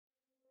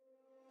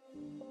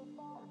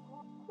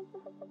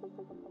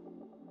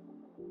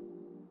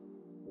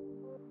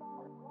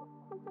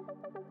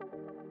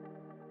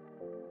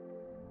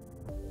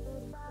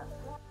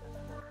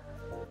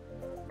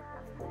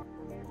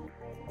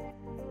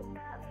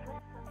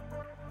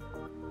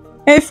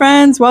Hey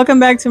friends, welcome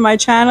back to my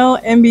channel,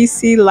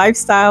 MBC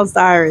Lifestyles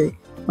Diary.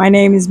 My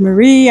name is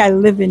Marie. I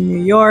live in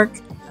New York.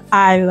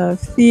 I love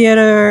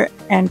theater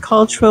and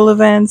cultural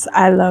events.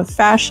 I love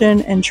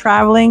fashion and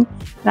traveling,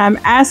 and I'm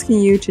asking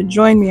you to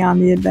join me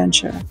on the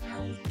adventure.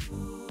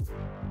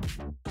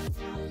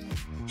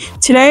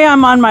 Today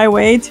I'm on my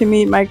way to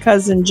meet my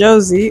cousin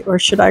Josie, or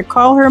should I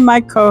call her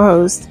my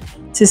co-host,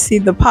 to see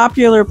the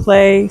popular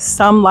play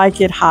Some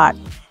Like It Hot.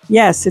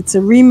 Yes, it's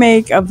a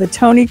remake of the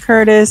Tony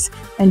Curtis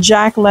and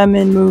Jack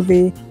Lemmon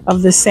movie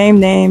of the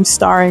same name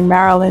starring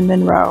Marilyn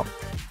Monroe.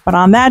 But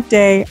on that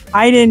day,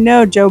 I didn't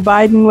know Joe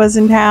Biden was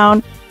in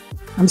town.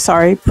 I'm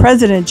sorry,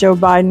 President Joe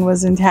Biden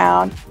was in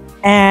town,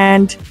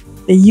 and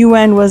the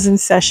UN was in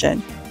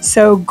session.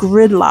 So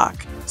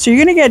gridlock. So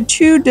you're going to get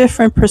two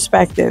different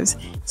perspectives.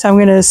 So I'm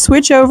going to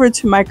switch over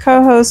to my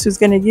co-host who's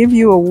going to give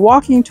you a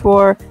walking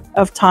tour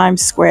of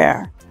Times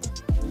Square.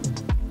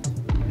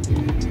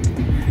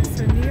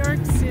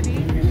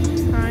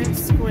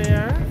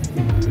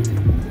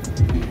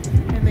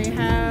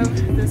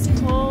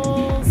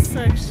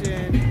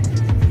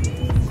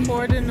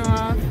 Cordon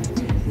off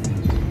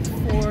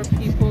for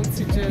people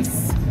to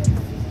just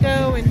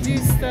go and do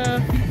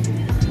stuff.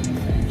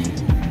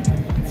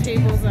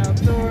 Tables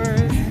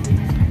outdoors.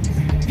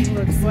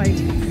 Looks like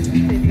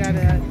they've got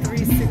a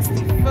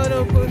 360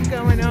 photo booth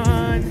going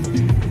on.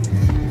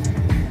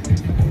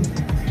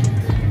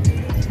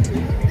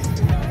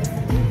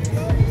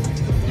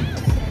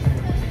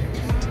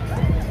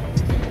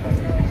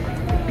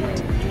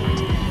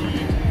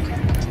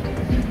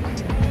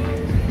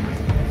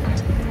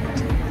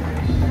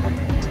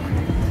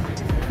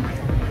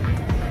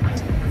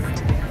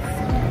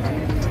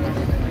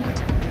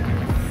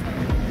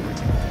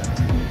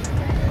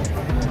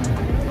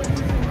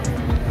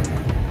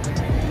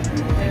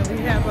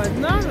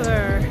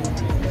 Another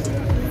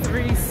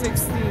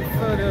 360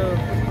 photo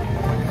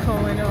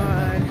going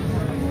on.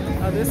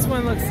 Oh, this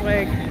one looks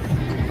like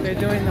they're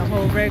doing the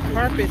whole red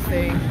carpet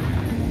thing.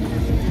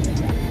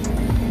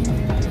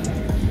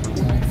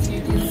 As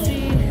you can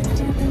see,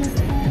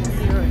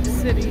 New York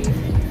City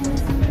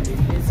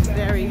is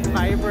very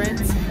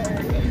vibrant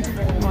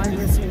on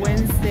this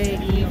Wednesday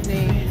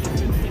evening.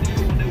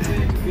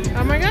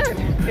 Oh my God,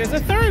 here's a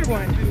third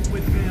one.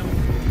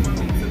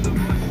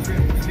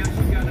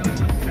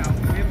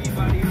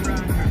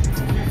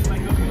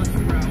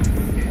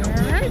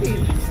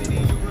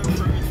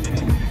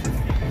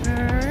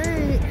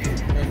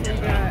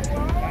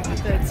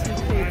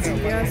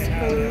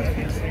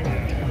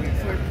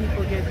 Where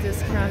people get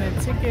discounted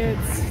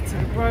tickets to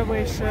the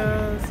Broadway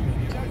shows.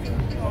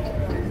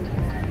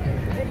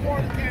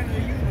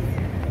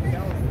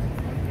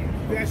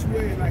 Best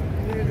way, like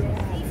near the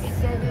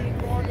southern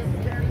part of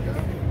Canada.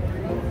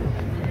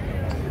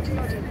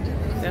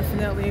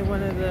 Definitely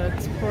one of the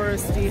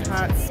touristy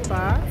hot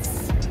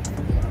spots.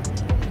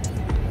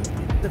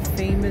 The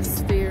famous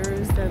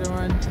stairs that are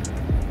on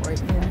or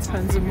in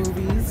tons of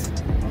movies.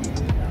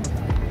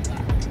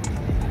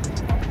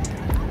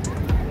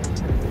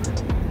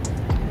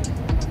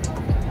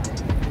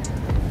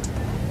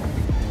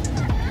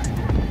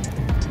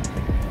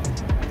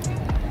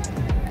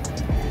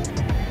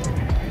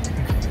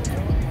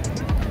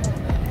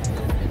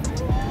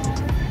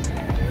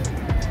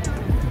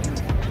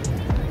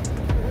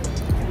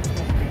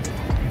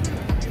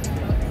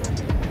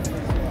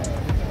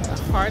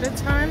 Heart of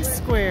Times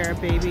Square,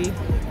 baby.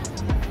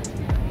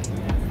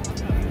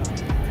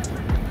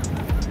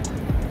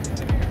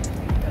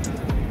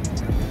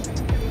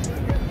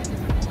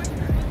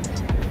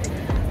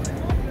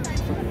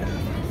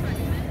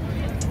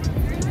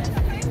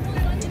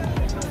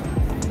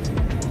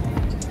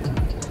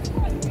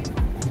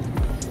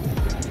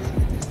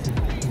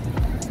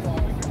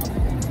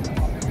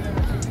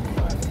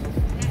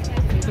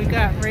 We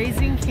got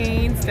Raising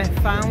Cane's that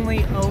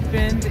finally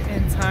opened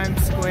in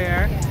Times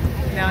Square.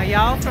 Now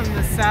y'all from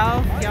the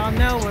South, y'all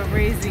know what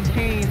Raising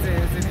Cane's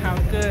is and how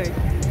good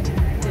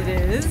it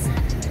is.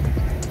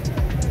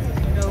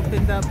 It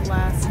opened up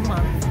last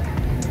month.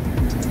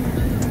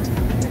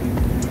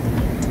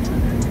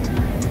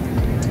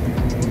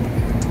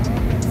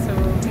 So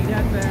we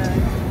got the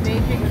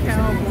Naked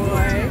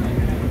Cowboy,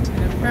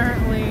 and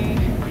apparently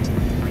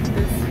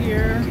this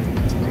here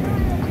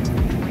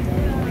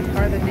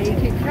are the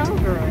Naked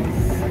Cowgirls.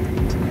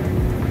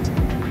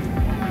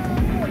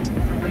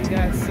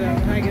 Got some,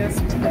 I guess,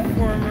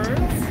 performers.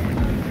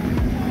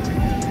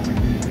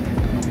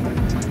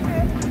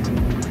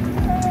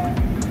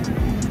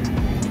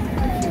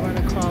 If you want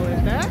to call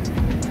it that.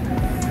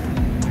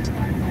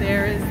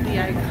 There is the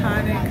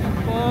iconic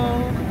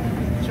ball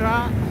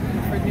drop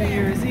for New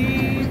Year's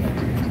Eve.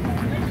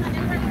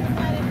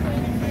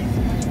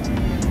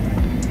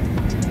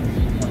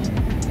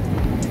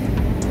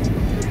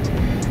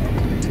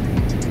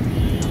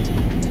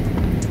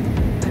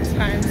 The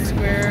Times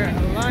Square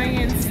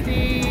Alliance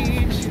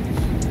stage.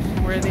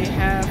 where they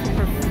have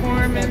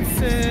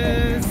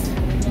performances.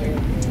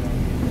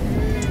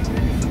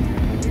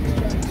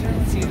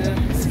 See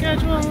the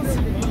schedules.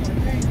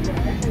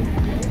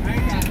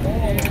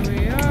 Here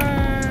we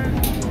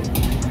are.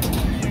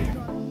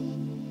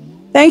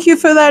 Thank you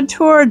for that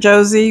tour,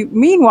 Josie.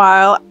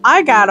 Meanwhile,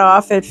 I got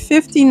off at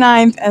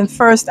 59th and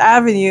 1st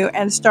Avenue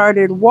and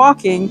started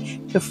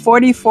walking to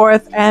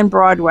 44th and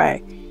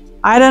Broadway.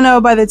 I don't know,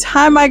 by the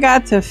time I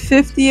got to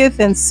 50th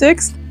and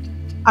 6th,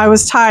 I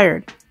was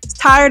tired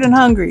and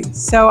hungry.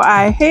 So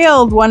I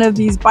hailed one of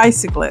these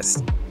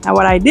bicyclists. Now,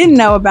 what I didn't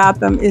know about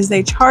them is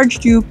they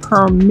charged you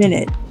per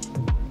minute.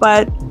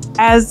 But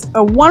as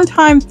a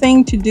one-time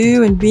thing to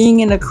do and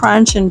being in a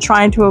crunch and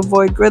trying to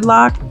avoid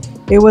gridlock,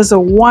 it was a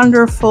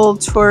wonderful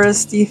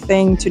touristy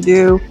thing to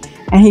do.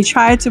 And he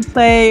tried to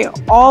play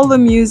all the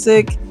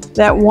music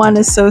that one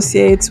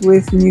associates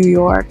with New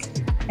York.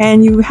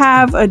 And you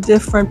have a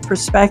different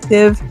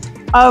perspective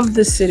of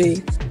the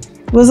city.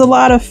 It was a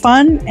lot of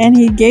fun, and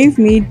he gave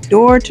me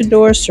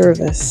door-to-door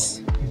service.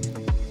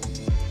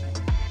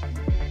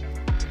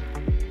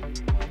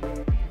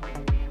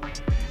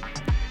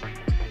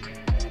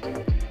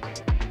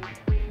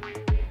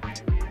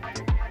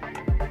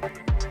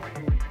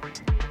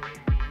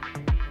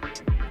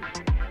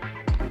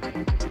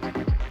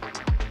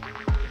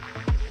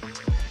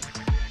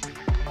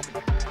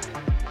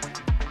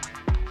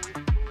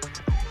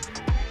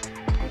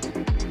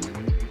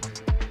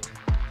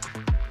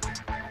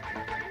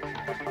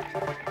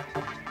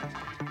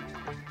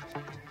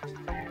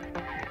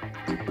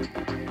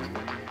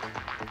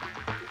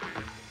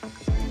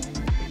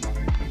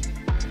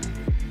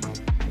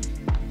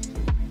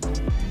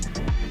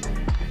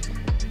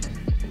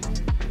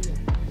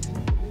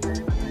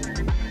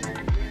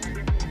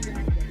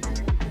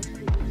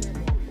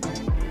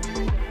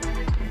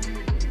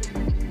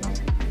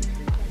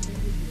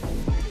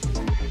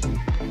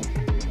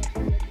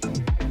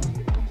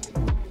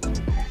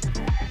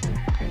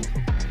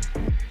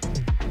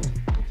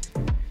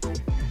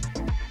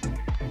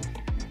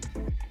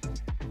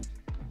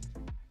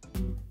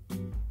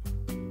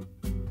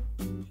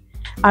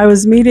 I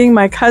was meeting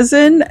my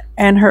cousin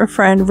and her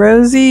friend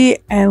Rosie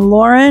and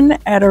Lauren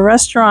at a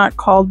restaurant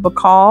called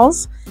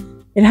Bacall's.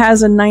 It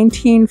has a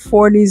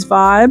 1940s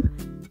vibe,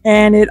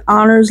 and it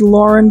honors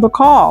Lauren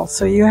Bacall.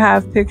 So you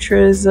have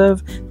pictures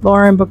of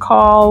Lauren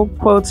Bacall,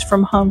 quotes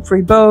from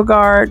Humphrey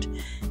Bogart,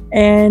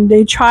 and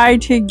they try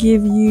to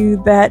give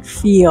you that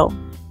feel.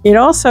 It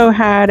also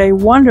had a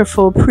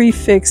wonderful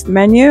prefixed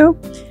menu.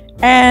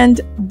 And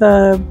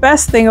the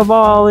best thing of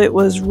all, it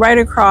was right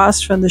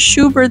across from the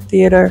Shubert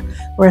Theater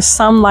where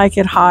Some Like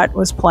It Hot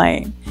was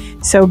playing.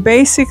 So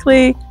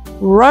basically,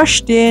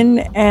 rushed in,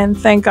 and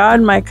thank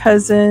God my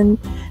cousin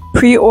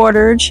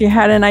pre-ordered. She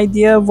had an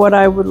idea of what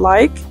I would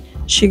like.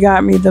 She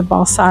got me the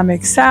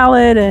balsamic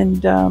salad,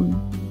 and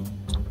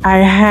I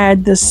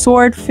had the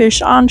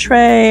swordfish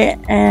entree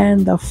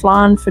and the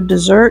flan for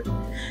dessert.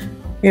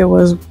 It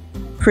was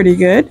pretty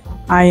good.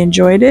 I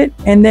enjoyed it.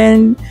 And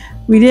then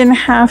we didn't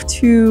have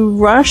to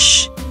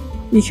rush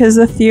because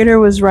the theater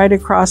was right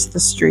across the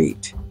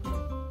street.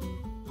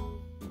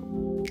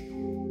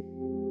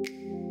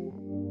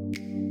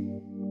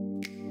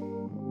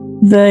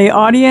 The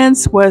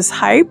audience was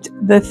hyped.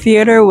 The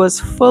theater was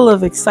full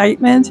of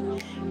excitement.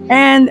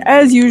 And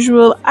as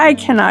usual, I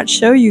cannot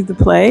show you the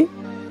play,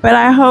 but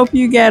I hope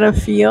you get a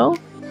feel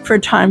for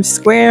Times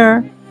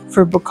Square,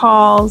 for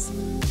Bacall's,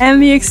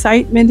 and the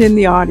excitement in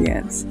the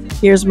audience.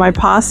 Here's my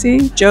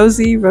posse,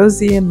 Josie,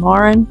 Rosie, and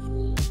Lauren,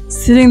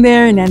 sitting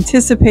there in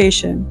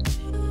anticipation.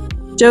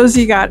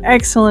 Josie got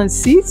excellent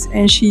seats,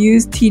 and she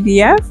used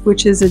TDF,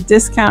 which is a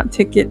discount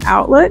ticket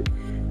outlet.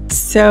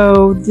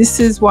 So this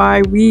is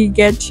why we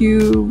get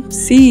to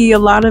see a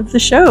lot of the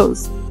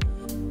shows.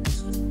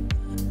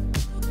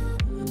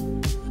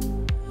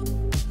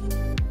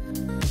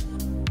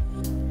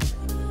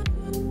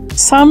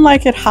 Some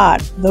Like It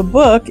Hot. The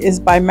book is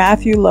by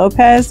Matthew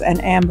Lopez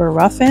and Amber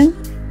Ruffin.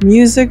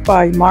 Music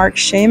by Mark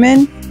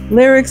Shaman.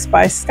 Lyrics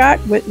by Scott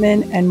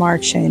Whitman and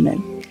Mark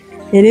Shaman.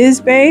 It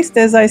is based,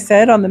 as I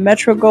said, on the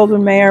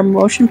Metro-Goldwyn-Mayer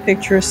motion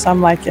picture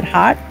Some Like It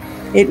Hot.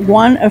 It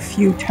won a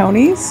few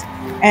Tonys,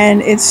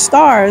 and it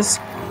stars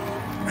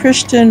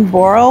Christian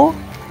Borle,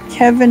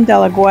 Kevin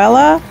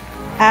Delaguela,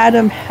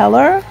 Adam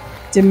Heller,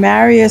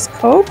 Demarius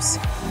Copes,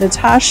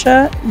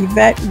 Natasha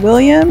Yvette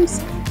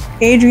Williams,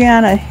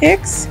 Adriana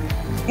Hicks,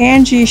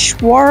 Angie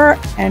Schwarr,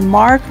 and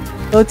Mark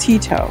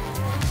Lotito.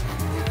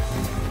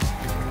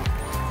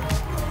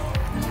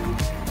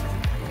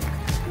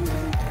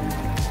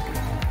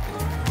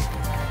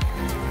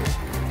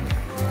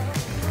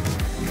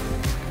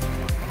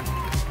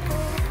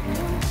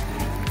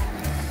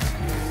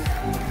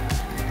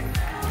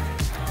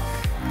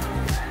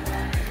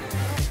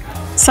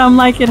 Some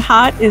Like It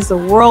Hot is a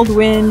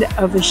whirlwind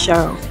of a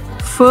show,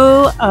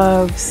 full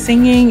of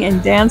singing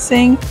and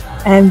dancing,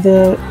 and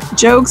the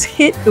jokes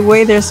hit the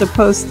way they're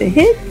supposed to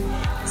hit.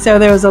 So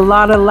there was a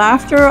lot of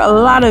laughter, a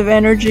lot of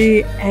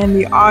energy, and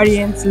the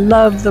audience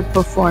loved the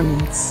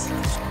performance.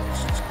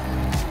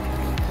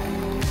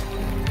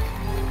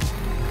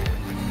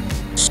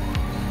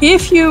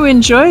 If you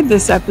enjoyed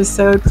this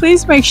episode,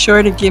 please make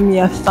sure to give me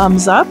a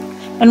thumbs up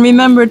and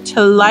remember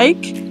to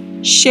like,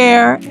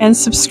 share, and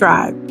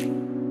subscribe.